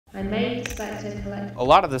I may expect to collect. A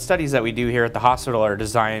lot of the studies that we do here at the hospital are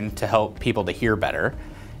designed to help people to hear better.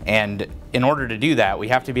 And in order to do that, we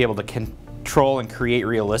have to be able to control and create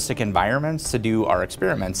realistic environments to do our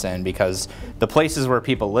experiments in, because the places where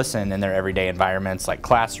people listen in their everyday environments, like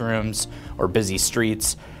classrooms or busy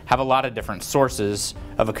streets, have a lot of different sources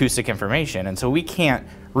of acoustic information. And so we can't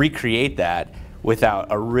recreate that without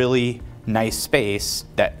a really nice space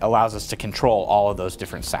that allows us to control all of those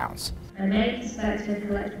different sounds. I may expect to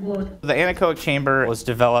collect wood. The Anechoic chamber was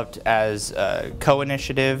developed as a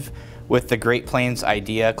co-initiative with the Great Plains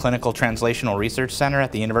IDEA Clinical Translational Research Center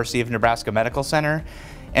at the University of Nebraska Medical Center.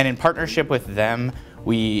 And in partnership with them,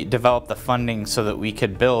 we developed the funding so that we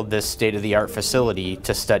could build this state-of-the-art facility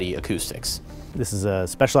to study acoustics. This is a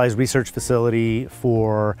specialized research facility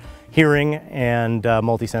for hearing and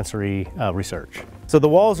multisensory research. So the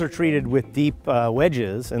walls are treated with deep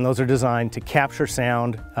wedges, and those are designed to capture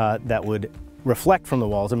sound that would reflect from the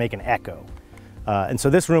walls and make an echo. And so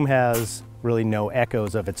this room has really no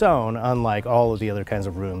echoes of its own, unlike all of the other kinds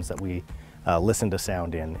of rooms that we listen to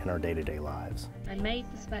sound in our day-to-day lives. I may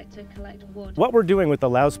suspect to collect wood. What we're doing with the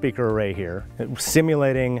loudspeaker array here,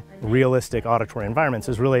 simulating realistic auditory environments,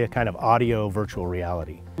 is really a kind of audio virtual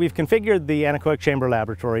reality. We've configured the Anechoic Chamber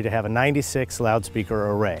Laboratory to have a 96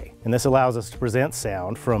 loudspeaker array, and this allows us to present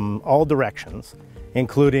sound from all directions,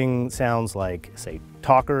 including sounds like, say,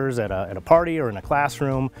 talkers at a party or in a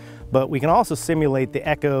classroom, but we can also simulate the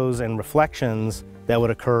echoes and reflections that would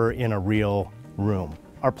occur in a real room.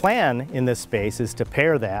 Our plan in this space is to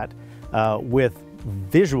pair that with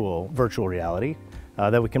visual virtual reality,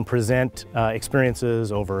 that we can present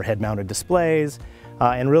experiences over head-mounted displays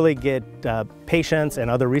and really get patients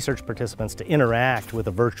and other research participants to interact with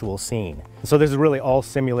a virtual scene. So this is really all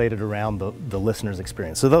simulated around the listener's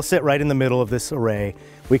experience. So they'll sit right in the middle of this array.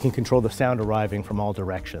 We can control the sound arriving from all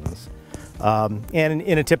directions. And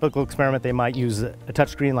in a typical experiment, they might use a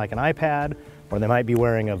touchscreen like an iPad, or they might be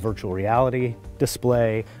wearing a virtual reality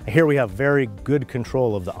display. Here we have very good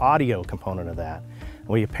control of the audio component of that.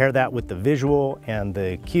 We pair that with the visual and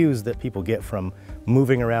the cues that people get from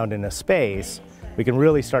moving around in a space. We can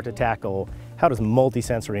really start to tackle how does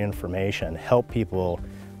multisensory information help people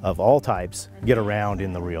of all types get around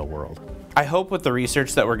in the real world. I hope with the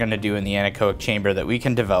research that we're going to do in the Anechoic chamber that we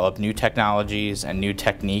can develop new technologies and new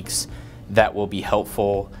techniques that will be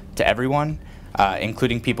helpful to everyone,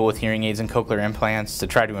 including people with hearing aids and cochlear implants, to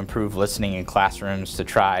try to improve listening in classrooms, to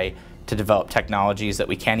try to develop technologies that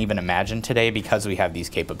we can't even imagine today because we have these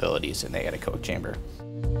capabilities in the Anechoic chamber.